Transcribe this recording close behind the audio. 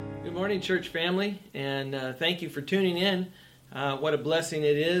Good morning, church family, and thank you for tuning in. What a blessing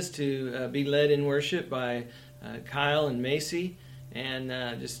it is to be led in worship by Kyle and Macy, and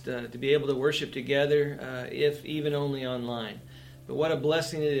just to be able to worship together, if even only online. But what a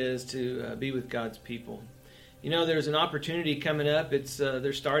blessing it is to be with God's people. You know, there's an opportunity coming up.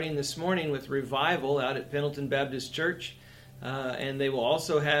 They're starting this morning with revival out at Pendleton Baptist Church, and they will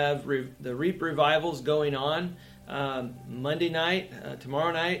also have the Reap revivals going on Monday night,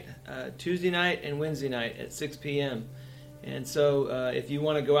 tomorrow night, Tuesday night, and Wednesday night at 6 p.m. And so if you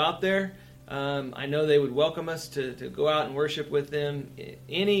want to go out there, I know they would welcome us to go out and worship with them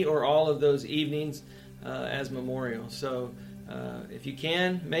any or all of those evenings as memorial. So if you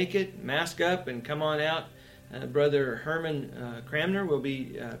can, make it, mask up, and come on out. Brother Herman Cramner will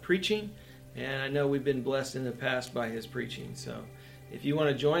be preaching, and I know we've been blessed in the past by his preaching. So if you want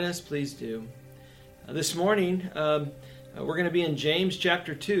to join us, please do. This morning, we're going to be in James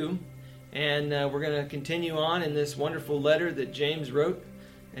chapter 2, and we're going to continue on in this wonderful letter that James wrote.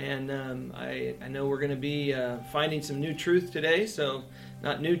 And I know we're going to be finding some new truth today, so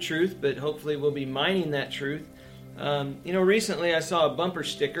not new truth, but hopefully we'll be mining that truth. Recently I saw a bumper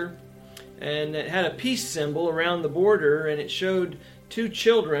sticker, and it had a peace symbol around the border, and it showed two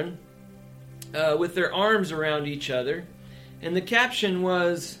children with their arms around each other, and the caption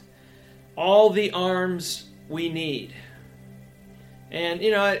was, "All the arms we need." And,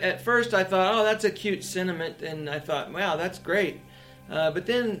 at first I thought, oh, that's a cute sentiment, and I thought, wow, that's great. But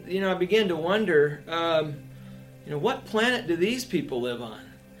then, I began to wonder, what planet do these people live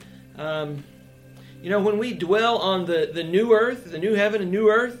on? When we dwell on the new earth, the new heaven and new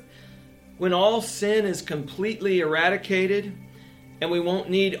earth, when all sin is completely eradicated and we won't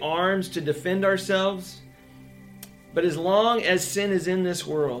need arms to defend ourselves, but as long as sin is in this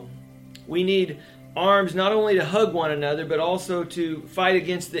world, we need arms not only to hug one another, but also to fight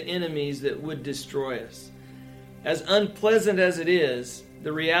against the enemies that would destroy us. As unpleasant as it is,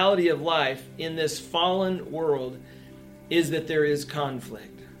 the reality of life in this fallen world is that there is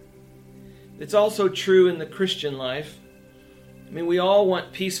conflict. It's also true in the Christian life. We all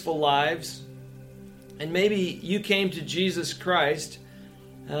want peaceful lives, and maybe you came to Jesus Christ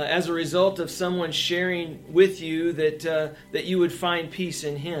as a result of someone sharing with you that you would find peace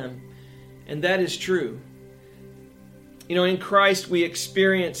in Him. And that is true. In Christ we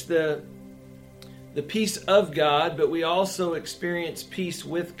experience the peace of God, but we also experience peace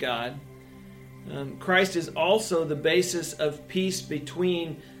with God. Christ is also the basis of peace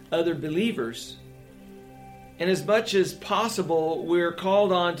between other believers. And as much as possible, we're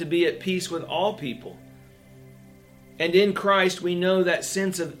called on to be at peace with all people. And in Christ we know that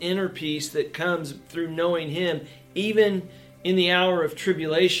sense of inner peace that comes through knowing Him. Even in the hour of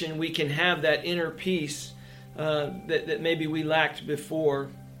tribulation, we can have that inner peace that maybe we lacked before.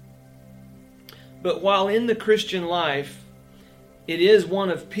 But while in the Christian life, it is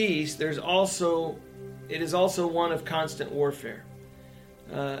one of peace, it is also one of constant warfare.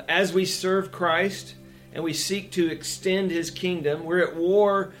 As we serve Christ and we seek to extend His kingdom, we're at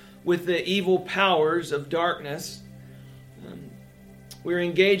war with the evil powers of darkness. We're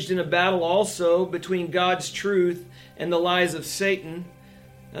engaged in a battle also between God's truth and the lies of Satan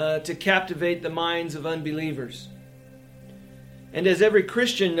to captivate the minds of unbelievers. And as every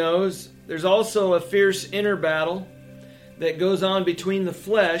Christian knows, there's also a fierce inner battle that goes on between the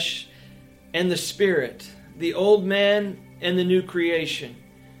flesh and the spirit, the old man and the new creation.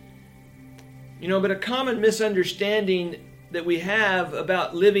 But a common misunderstanding that we have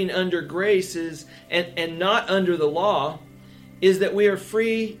about living under grace and not under the law is that we are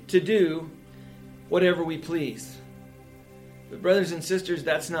free to do whatever we please. But brothers and sisters,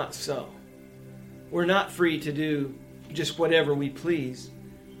 that's not so. We're not free to do just whatever we please.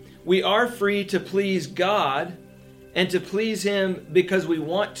 We are free to please God and to please Him because we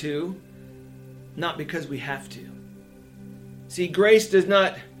want to, not because we have to. See, grace does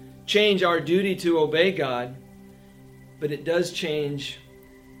not change our duty to obey God, but it does change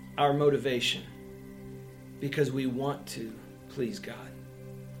our motivation because we want to please God.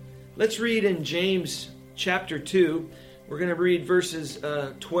 Let's read in James chapter 2. We're going to read verses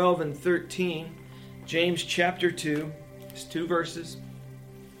 12 and 13. James chapter 2. It's 2 verses.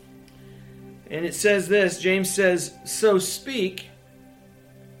 And it says this. James says, "So speak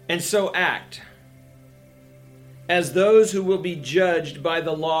and so act as those who will be judged by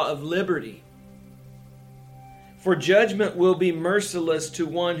the law of liberty. For judgment will be merciless to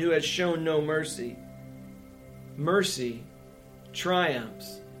one who has shown no mercy. Mercy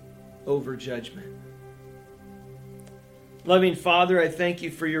triumphs over judgment." Loving Father, I thank you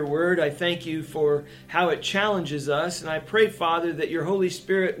for your word. I thank you for how it challenges us. And I pray, Father, that your Holy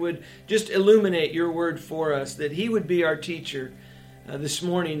Spirit would just illuminate your word for us, that he would be our teacher this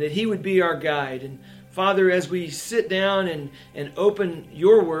morning, that he would be our guide. And Father, as we sit down and open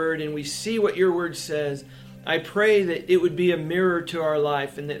your word and we see what your word says, I pray that it would be a mirror to our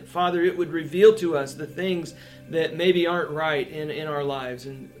life, and that, Father, it would reveal to us the things that maybe aren't right in our lives.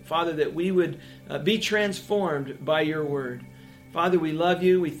 And Father, that we would be transformed by your word. Father, we love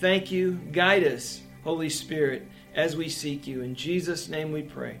you. We thank you. Guide us, Holy Spirit, as we seek you. In Jesus' name we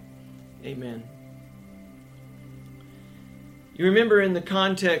pray. Amen. You remember in the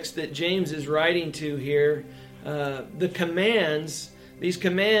context that James is writing to here, the commands. These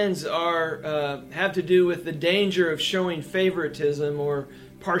commands have to do with the danger of showing favoritism or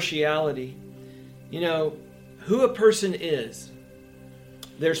partiality. You know, who a person is,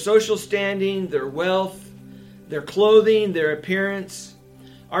 their social standing, their wealth, their clothing, their appearance,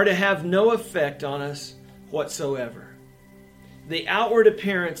 are to have no effect on us whatsoever. The outward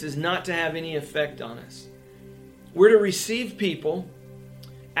appearance is not to have any effect on us. We're to receive people,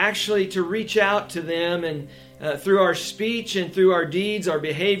 actually to reach out to them, and through our speech and through our deeds, our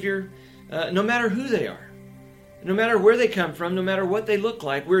behavior, no matter who they are, no matter where they come from, no matter what they look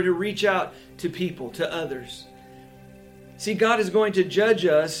like, we're to reach out to people, to others. See, God is going to judge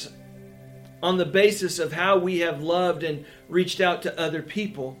us on the basis of how we have loved and reached out to other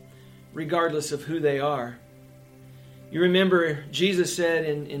people, regardless of who they are. You remember Jesus said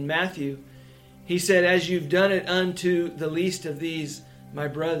in Matthew, he said, "As you've done it unto the least of these, my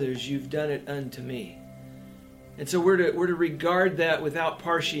brothers, you've done it unto me." And so we're to regard that without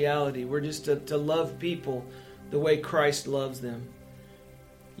partiality. We're just to love people the way Christ loves them.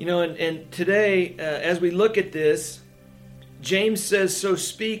 You know, and today, as we look at this, James says, "So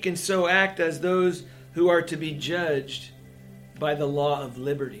speak and so act as those who are to be judged by the law of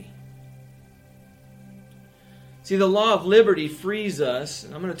liberty." See, the law of liberty frees us,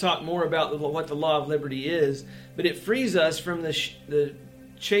 and I'm going to talk more about what the law of liberty is, but it frees us from the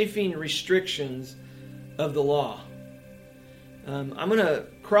chafing restrictions of the law. I'm going to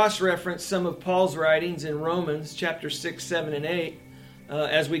cross-reference some of Paul's writings in Romans chapter 6, 7, and 8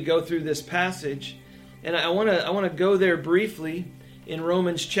 as we go through this passage. And I want to go there briefly in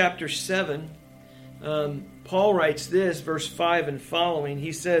Romans chapter 7. Paul writes this, verse 5 and following.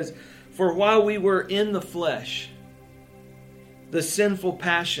 He says, "For while we were in the flesh, the sinful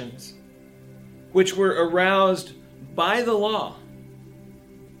passions, which were aroused by the law,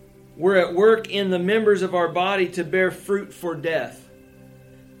 were at work in the members of our body to bear fruit for death.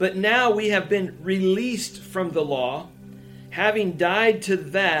 But now we have been released from the law, having died to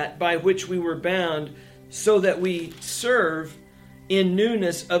that by which we were bound, so that we serve in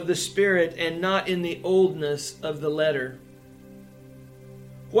newness of the Spirit and not in the oldness of the letter.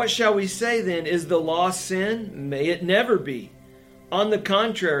 What shall we say then? Is the law sin? May it never be. On the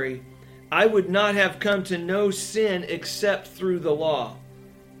contrary, I would not have come to know sin except through the law.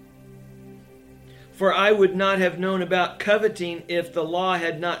 For I would not have known about coveting if the law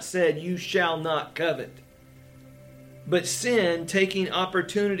had not said, 'You shall not covet.' But sin, taking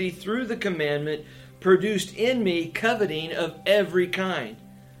opportunity through the commandment, produced in me coveting of every kind.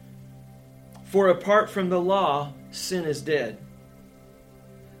 For apart from the law, sin is dead.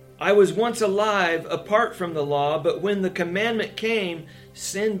 I was once alive apart from the law, but when the commandment came,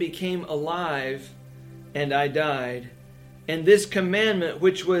 sin became alive, and I died. And this commandment,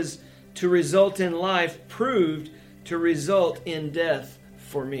 which was to result in life, proved to result in death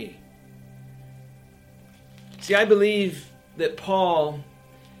for me." See, I believe that Paul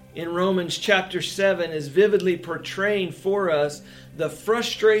in Romans chapter 7 is vividly portraying for us the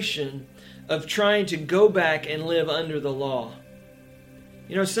frustration of trying to go back and live under the law.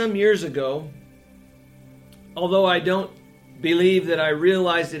 You know, some years ago, although I don't believe that I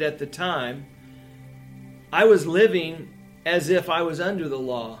realized it at the time, I was living as if I was under the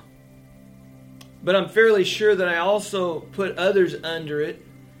law. But I'm fairly sure that I also put others under it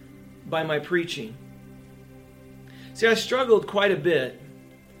by my preaching. See, I struggled quite a bit,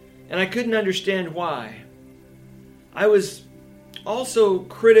 and I couldn't understand why. I was also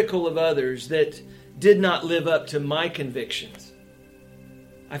critical of others that did not live up to my convictions.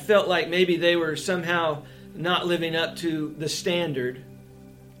 I felt like maybe they were somehow not living up to the standard.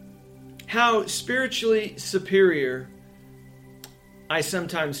 How spiritually superior I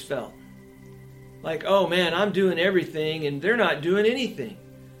sometimes felt. Like, oh man, I'm doing everything and they're not doing anything.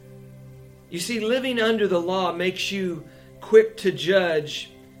 You see, living under the law makes you quick to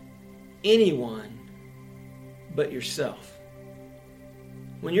judge anyone but yourself.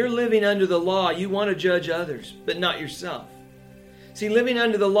 When you're living under the law, you want to judge others, but not yourself. See, living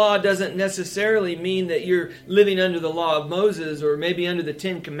under the law doesn't necessarily mean that you're living under the law of Moses or maybe under the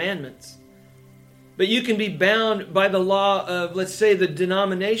Ten Commandments. But you can be bound by the law of, let's say, the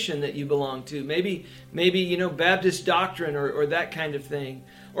denomination that you belong to. Maybe Baptist doctrine or that kind of thing.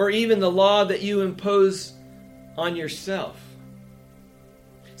 Or even the law that you impose on yourself.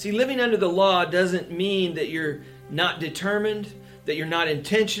 See, living under the law doesn't mean that you're not determined, that you're not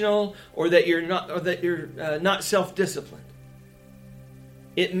intentional, or that you're not self-disciplined.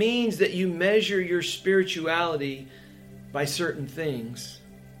 It means that you measure your spirituality by certain things.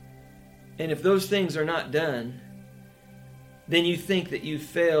 And if those things are not done, then you think that you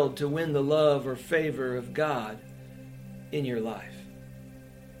failed to win the love or favor of God in your life.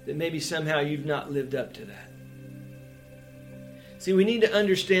 That maybe somehow you've not lived up to that. See, we need to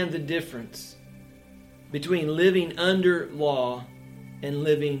understand the difference between living under law and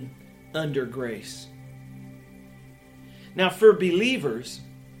living under grace. Now, for believers,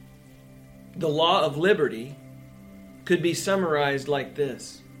 the law of liberty could be summarized like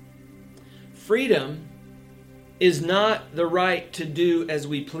this. Freedom is not the right to do as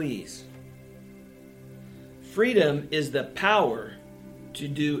we please. Freedom is the power to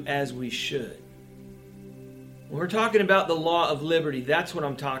do as we should. When we're talking about the law of liberty, that's what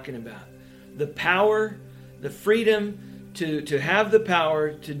I'm talking about. The power, the freedom to have the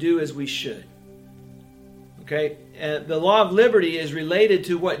power to do as we should. Okay? The law of liberty is related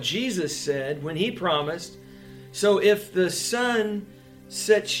to what Jesus said when He promised, so if the Son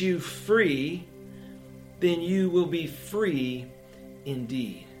sets you free, then you will be free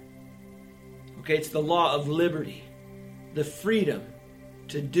indeed. Okay, it's the law of liberty, the freedom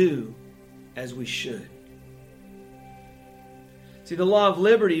to do as we should. See, the law of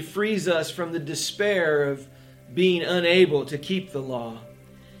liberty frees us from the despair of being unable to keep the law.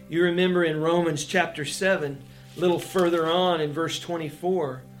 You remember in Romans chapter 7, a little further on in verse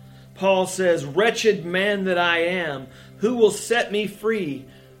 24, Paul says, "Wretched man that I am, who will set me free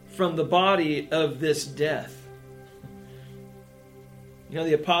from the body of this death?" You know,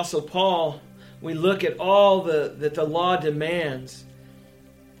 the Apostle Paul, we look at all that the law demands,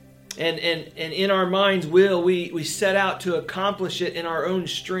 and in our mind's will, we set out to accomplish it in our own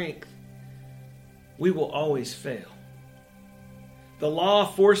strength. We will always fail. The law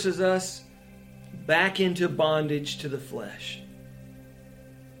forces us back into bondage to the flesh.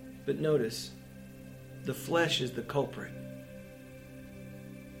 But notice, the flesh is the culprit.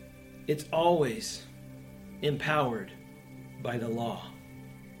 It's always empowered by the law.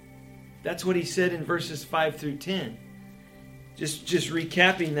 That's what he said in verses 5 through 10. Just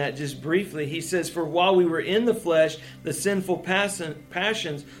recapping that just briefly, he says, "For while we were in the flesh, the sinful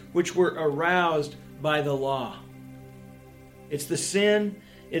passions which were aroused by the law." It's the sin,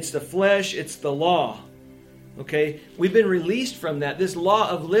 it's the flesh, it's the law. Okay? We've been released from that. This law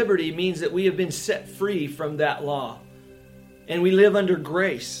of liberty means that we have been set free from that law. And we live under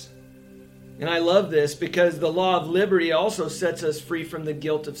grace. And I love this because the law of liberty also sets us free from the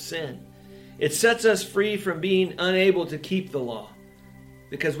guilt of sin. It sets us free from being unable to keep the law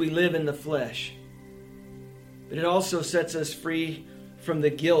because we live in the flesh. But it also sets us free from the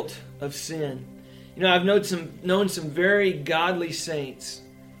guilt of sin. You know, I've known some very godly saints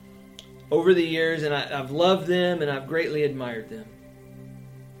over the years, and I've loved them and I've greatly admired them.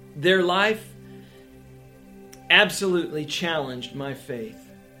 Their life absolutely challenged my faith.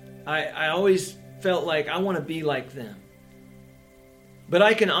 I always felt like I want to be like them. But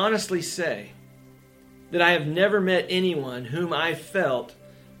I can honestly say that I have never met anyone whom I felt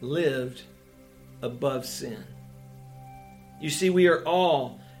lived above sin. You see, we are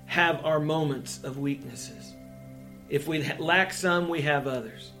all have our moments of weaknesses. If we lack some, we have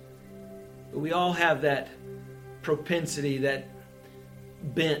others. But we all have that propensity, that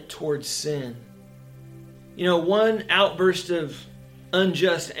bent towards sin. You know, one outburst of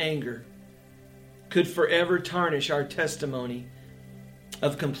unjust anger could forever tarnish our testimony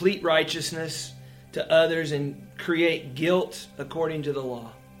of complete righteousness to others and create guilt according to the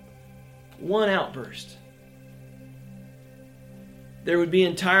law. One outburst. There would be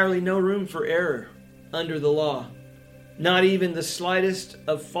entirely no room for error under the law. Not even the slightest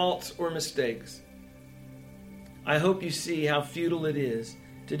of faults or mistakes. I hope you see how futile it is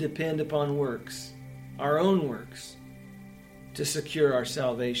to depend upon works, our own works, to secure our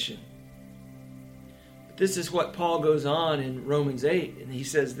salvation. But this is what Paul goes on in Romans 8, and he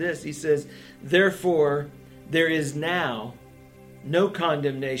says this. He says, "Therefore, there is now no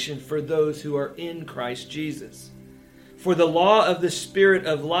condemnation for those who are in Christ Jesus. For the law of the Spirit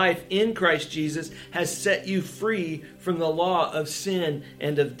of life in Christ Jesus has set you free from the law of sin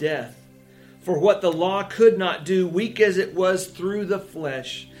and of death. For what the law could not do, weak as it was through the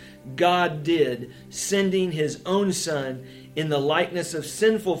flesh, God did, sending His own Son in the likeness of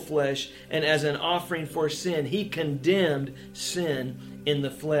sinful flesh, and as an offering for sin, He condemned sin in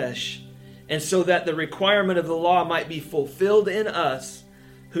the flesh. And so that the requirement of the law might be fulfilled in us,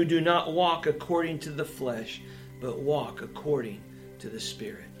 who do not walk according to the flesh, but walk according to the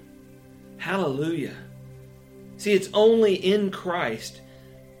Spirit. Hallelujah. See, it's only in Christ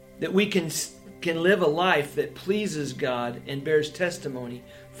that we can live a life that pleases God and bears testimony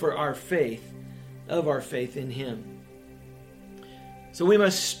for our faith, of our faith in Him. So we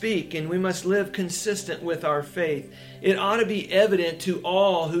must speak and we must live consistent with our faith. It ought to be evident to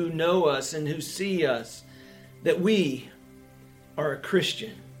all who know us and who see us that we are a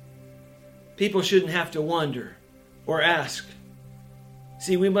Christian. People shouldn't have to wonder or ask.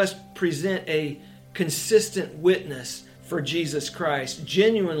 See, we must present a consistent witness for Jesus Christ,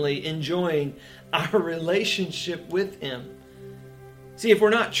 genuinely enjoying our relationship with Him. See, if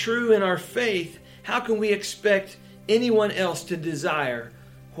we're not true in our faith, how can we expect anyone else to desire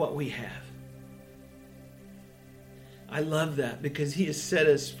what we have? I love that because He has set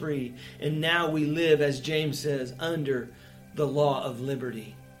us free, and now we live, as James says, under the law of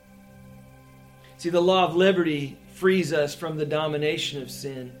liberty. See, the law of liberty frees us from the domination of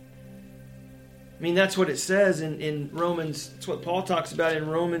sin. I mean, that's what it says in Romans. It's what Paul talks about in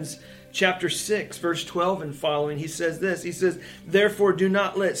Romans chapter 6, verse 12 and following. He says this. He says, "Therefore do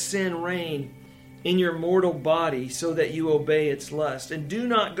not let sin reign in your mortal body so that you obey its lust. And do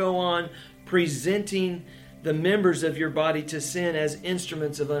not go on presenting the members of your body to sin as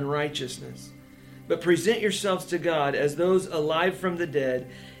instruments of unrighteousness. But present yourselves to God as those alive from the dead,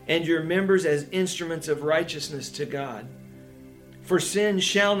 and your members as instruments of righteousness to God. For sin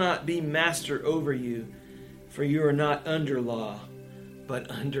shall not be master over you, for you are not under law, but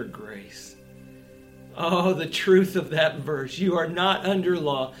under grace." Oh, the truth of that verse. You are not under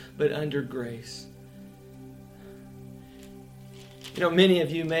law, but under grace. You know, many of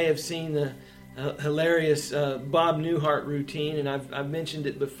you may have seen the hilarious Bob Newhart routine, and I've mentioned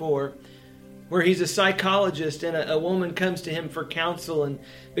it before, where he's a psychologist and a woman comes to him for counsel, and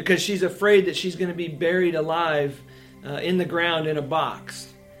because she's afraid that she's going to be buried alive in the ground in a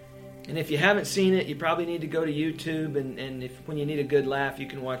box. And if you haven't seen it, you probably need to go to YouTube, and when you need a good laugh, you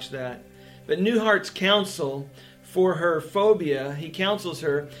can watch that. But Newhart's counsel for her phobia, he counsels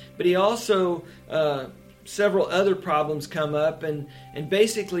her, but he also, several other problems come up, and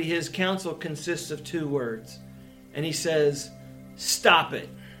basically his counsel consists of 2 words. And he says, "Stop it.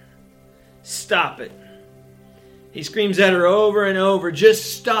 Stop it." He screams at her over and over,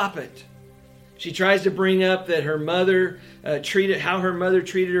 "Just stop it." She tries to bring up that her mother how her mother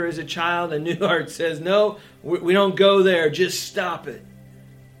treated her as a child, and Newhart says, "No, we don't go there. Just stop it."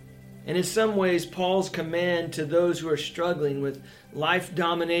 And in some ways, Paul's command to those who are struggling with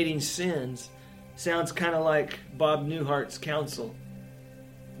life-dominating sins sounds kind of like Bob Newhart's counsel.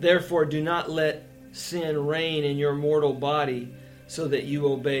 "Therefore, do not let sin reign in your mortal body so that you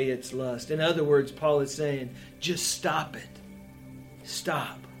obey its lust." In other words, Paul is saying, just stop it.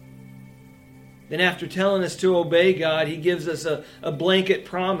 Stop. Then after telling us to obey God, he gives us a blanket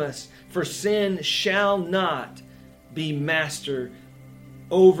promise. "For sin shall not be master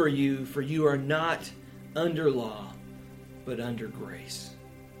over you, for you are not under law, but under grace."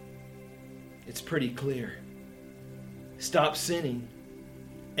 It's pretty clear. Stop sinning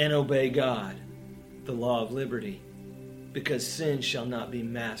and obey God, the law of liberty, because sin shall not be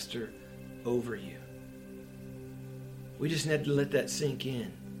master over you. We just need to let that sink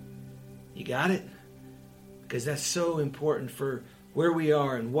in. You got it? Because that's so important for where we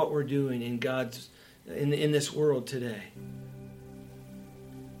are and what we're doing in this world today.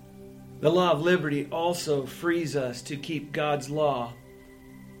 The law of liberty also frees us to keep God's law,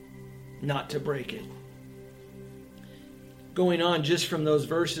 not to break it. Going on just from those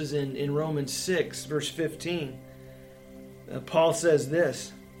verses in Romans 6, verse 15, Paul says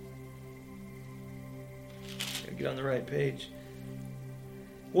this. Gotta get on the right page.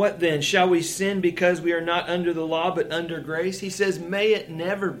 "What then? Shall we sin because we are not under the law but under grace?" He says, "May it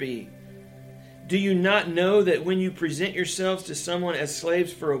never be. Do you not know that when you present yourselves to someone as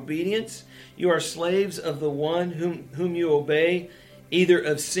slaves for obedience, you are slaves of the one whom you obey, either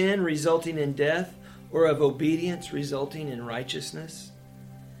of sin resulting in death or of obedience resulting in righteousness?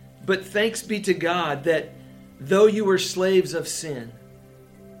 But thanks be to God that though you were slaves of sin,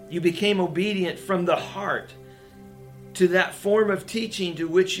 you became obedient from the heart to that form of teaching to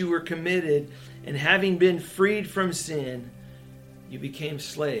which you were committed, And having been freed from sin, you became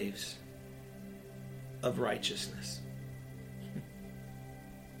slaves of righteousness.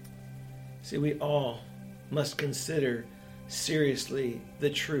 See, we all must consider seriously the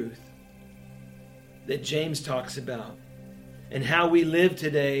truth that James talks about, and how we live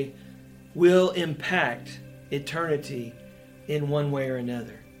today will impact eternity in one way or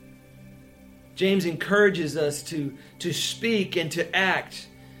another. James encourages us to speak and to act,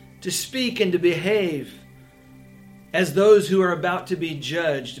 to speak and to behave as those who are about to be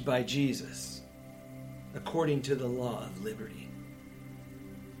judged by Jesus, according to the law of liberty.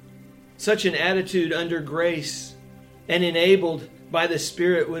 Such an attitude under grace and enabled by the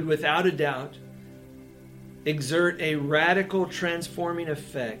Spirit would, without a doubt, exert a radical transforming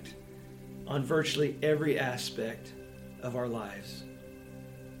effect on virtually every aspect of our lives.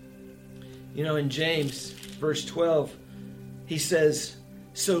 You know, in James, verse 12, he says,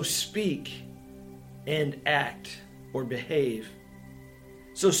 "So speak and act," or behave.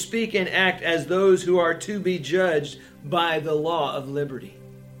 So speak and act as those who are to be judged by the law of liberty.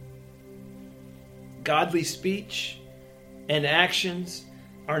 Godly speech and actions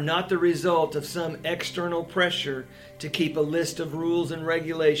are not the result of some external pressure to keep a list of rules and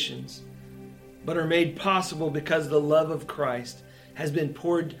regulations, but are made possible because the love of Christ has been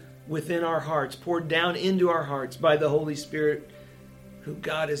poured within our hearts, poured down into our hearts by the Holy Spirit who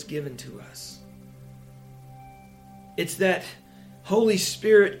God has given to us. It's that Holy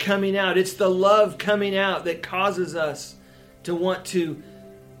Spirit coming out, it's the love coming out that causes us to want to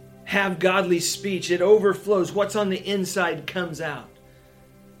have godly speech. It overflows. What's on the inside comes out.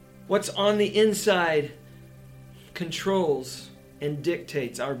 What's on the inside controls and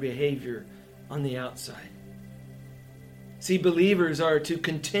dictates our behavior on the outside. See, believers are to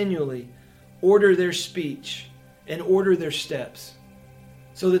continually order their speech and order their steps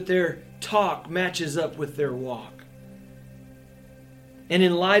so that their talk matches up with their walk. And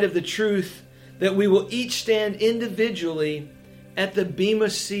in light of the truth that we will each stand individually at the bema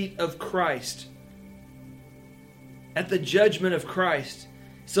seat of Christ, at the judgment of Christ,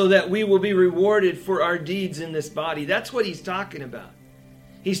 so that we will be rewarded for our deeds in this body. That's what he's talking about.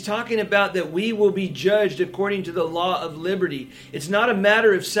 He's talking about that we will be judged according to the law of liberty. It's not a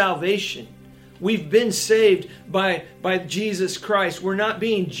matter of salvation. We've been saved by Jesus Christ. We're not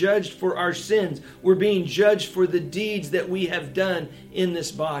being judged for our sins. We're being judged for the deeds that we have done in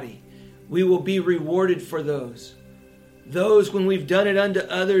this body. We will be rewarded for those. Those, when we've done it unto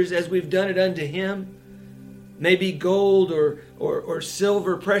others as we've done it unto Him, maybe gold or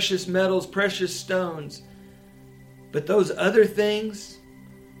silver, precious metals, precious stones. But those other things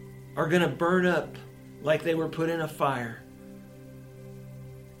are going to burn up like they were put in a fire.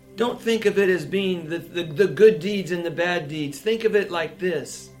 Don't think of it as being the good deeds and the bad deeds. Think of it like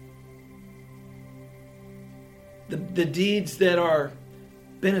this. The deeds that are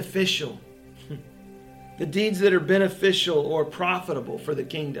beneficial. The deeds that are beneficial or profitable for the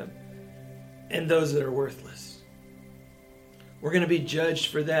kingdom. And those that are worthless. We're going to be judged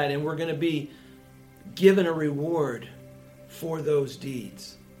for that, and we're going to be given a reward for those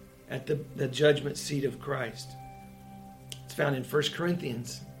deeds at the judgment seat of Christ. It's found in 1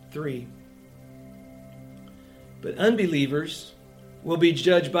 Corinthians 3. But unbelievers will be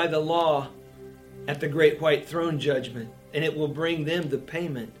judged by the law at the great white throne judgment, and it will bring them the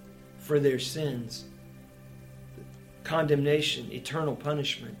payment for their sins. Condemnation, eternal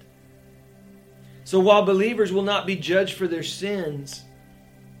punishment. So while believers will not be judged for their sins,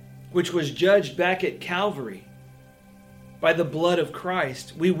 which was judged back at Calvary by the blood of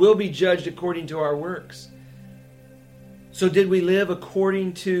Christ, we will be judged according to our works. So did we live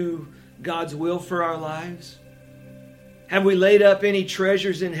according to God's will for our lives? Have we laid up any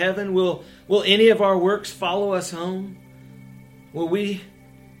treasures in heaven? Will any of our works follow us home? Will we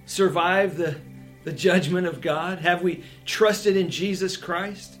survive the judgment of God? Have we trusted in Jesus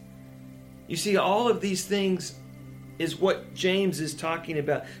Christ? You see, all of these things is what James is talking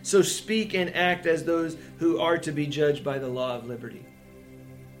about. So speak and act as those who are to be judged by the law of liberty.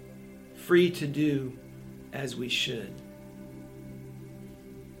 Free to do as we should.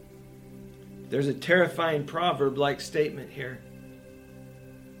 There's a terrifying proverb-like statement here.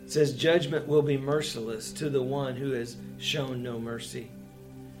 It says, judgment will be merciless to the one who has shown no mercy.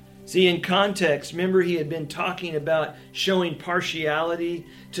 See, in context, remember he had been talking about showing partiality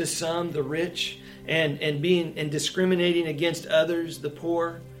to some, the rich, and discriminating against others, the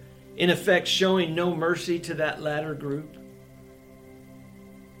poor. In effect, showing no mercy to that latter group.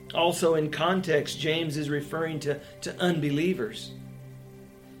 Also in context, James is referring to unbelievers.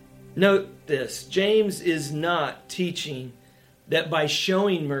 Note this, James is not teaching that by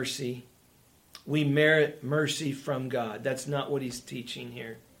showing mercy we merit mercy from God. That's not what he's teaching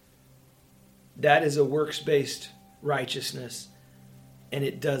here. That is a works-based righteousness, and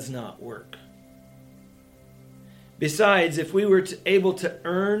it does not work. Besides, if we were able to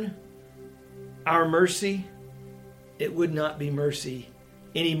earn our mercy, it would not be mercy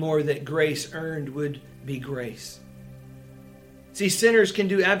any more that grace earned would be grace. See, sinners can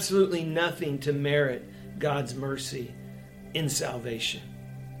do absolutely nothing to merit God's mercy in salvation.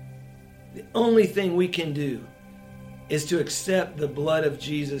 The only thing we can do is to accept the blood of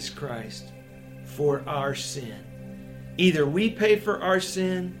Jesus Christ for our sin. Either we pay for our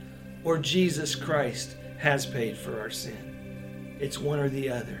sin or Jesus Christ has paid for our sin. It's one or the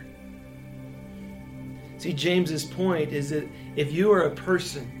other. See, James's point is that if you are a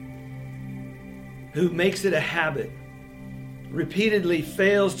person who makes it a habit, repeatedly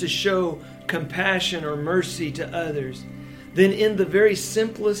fails to show compassion or mercy to others, then in the very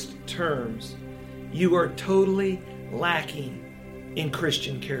simplest terms, you are totally lacking in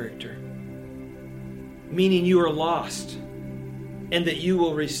Christian character. Meaning you are lost and that you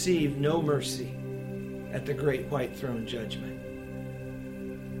will receive no mercy at the great white throne judgment.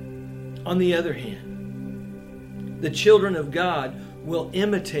 On the other hand, the children of God will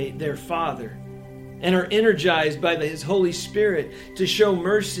imitate their Father and are energized by His Holy Spirit to show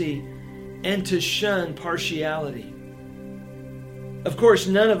mercy and to shun partiality. Of course,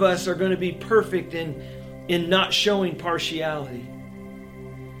 none of us are going to be perfect in not showing partiality.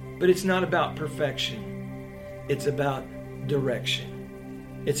 But it's not about perfection. It's about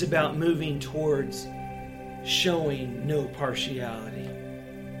direction. It's about moving towards showing no partiality.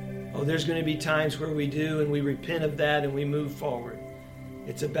 Oh, there's going to be times where we do, and we repent of that and we move forward.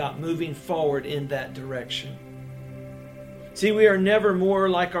 It's about moving forward in that direction. See, we are never more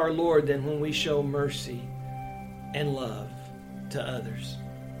like our Lord than when we show mercy and love to others.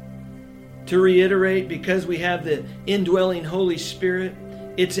 To reiterate, because we have the indwelling Holy Spirit,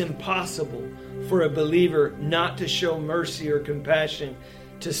 it's impossible for a believer not to show mercy or compassion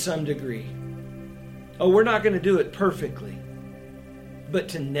to some degree. Oh, we're not going to do it perfectly. But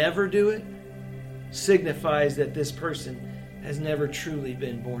to never do it signifies that this person has never truly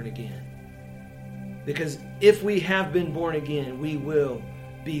been born again. Because if we have been born again, we will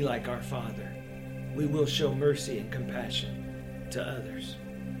be like our Father. We will show mercy and compassion to others.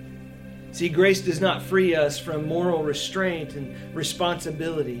 See, grace does not free us from moral restraint and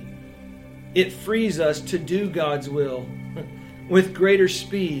responsibility. It frees us to do God's will with greater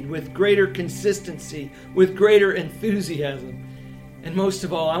speed, with greater consistency, with greater enthusiasm, and most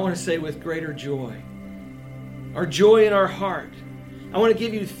of all, I want to say with greater joy. Our joy in our heart. I want to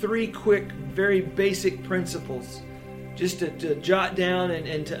give you 3 quick, very basic principles just to jot down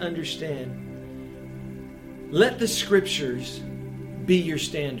and to understand. Let the Scriptures be your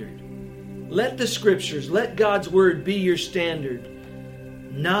standard. Let the Scriptures, let God's Word be your standard,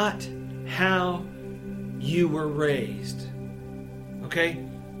 not how you were raised. Okay?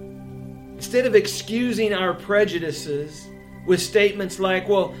 Instead of excusing our prejudices with statements like,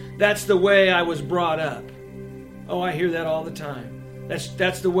 well, that's the way I was brought up. Oh, I hear that all the time.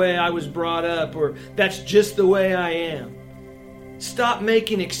 That's the way I was brought up, or that's just the way I am. Stop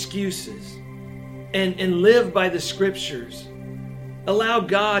making excuses and live by the Scriptures. Allow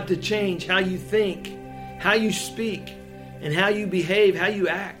God to change how you think, how you speak, and how you behave, how you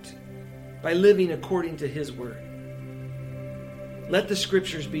act by living according to His Word. Let the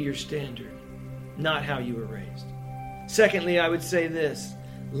Scriptures be your standard, not how you were raised. Secondly, I would say this: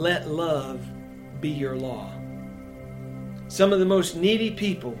 let love be your law. Some of the most needy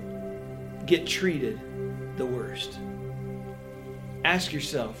people get treated the worst. Ask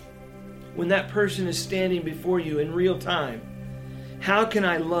yourself, when that person is standing before you in real time, how can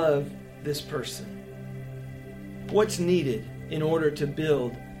I love this person? What's needed in order to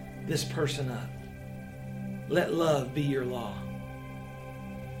build this person up? Let love be your law.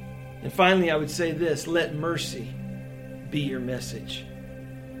 And finally, I would say this: let mercy be your message.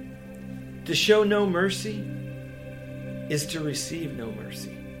 To show no mercy is to receive no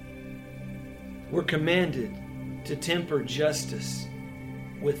mercy. We're commanded to temper justice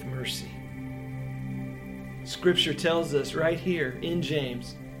with mercy. Scripture tells us right here in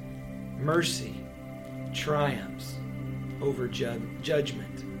James, mercy triumphs over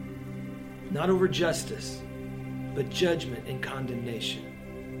judgment. Not over justice, but judgment and condemnation.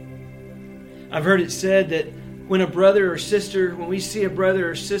 I've heard it said that when we see a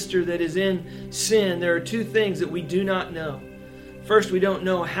brother or sister that is in sin, there are 2 things that we do not know. First, we don't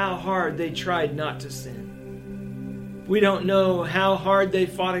know how hard they tried not to sin. We don't know how hard they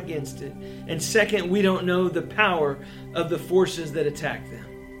fought against it. And second, we don't know the power of the forces that attack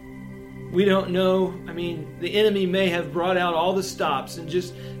them. We don't know. I mean, the enemy may have brought out all the stops and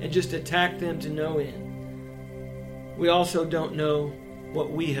just attacked them to no end. We also don't know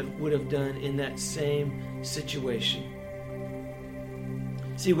what we would have done in that same situation.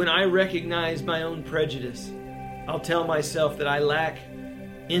 See, when I recognize my own prejudice, I'll tell myself that I lack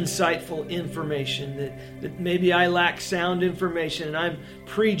insightful information, that maybe I lack sound information, and I'm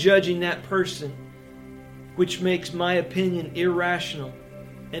prejudging that person, which makes my opinion irrational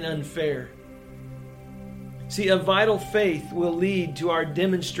and unfair. See, a vital faith will lead to our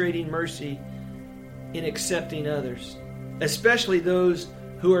demonstrating mercy in accepting others, especially those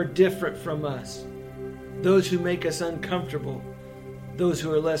who are different from us, those who make us uncomfortable, those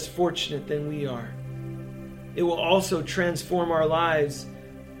who are less fortunate than we are. It will also transform our lives,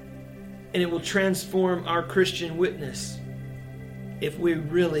 and it will transform our Christian witness if we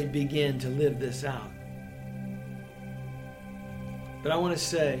really begin to live this out. But I want to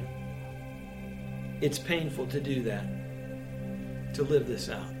say, it's painful to do that, to live this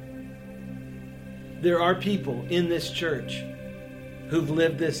out. There are people in this church who've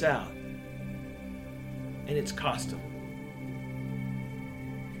lived this out, and it's cost them.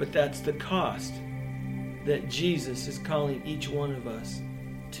 But that's the cost that Jesus is calling each one of us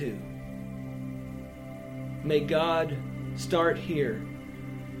to. May God start here,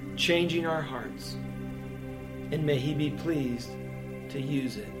 changing our hearts, and may He be pleased to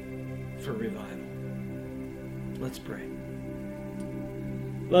use it for revival. Let's pray.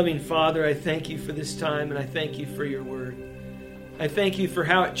 Loving Father, I thank you for this time, and I thank you for your word. I thank you for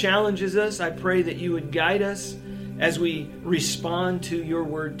how it challenges us. I pray that you would guide us as we respond to your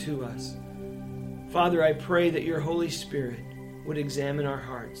word to us. Father, I pray that your Holy Spirit would examine our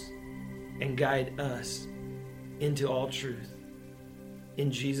hearts and guide us into all truth.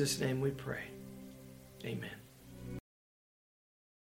 In Jesus' name we pray. Amen.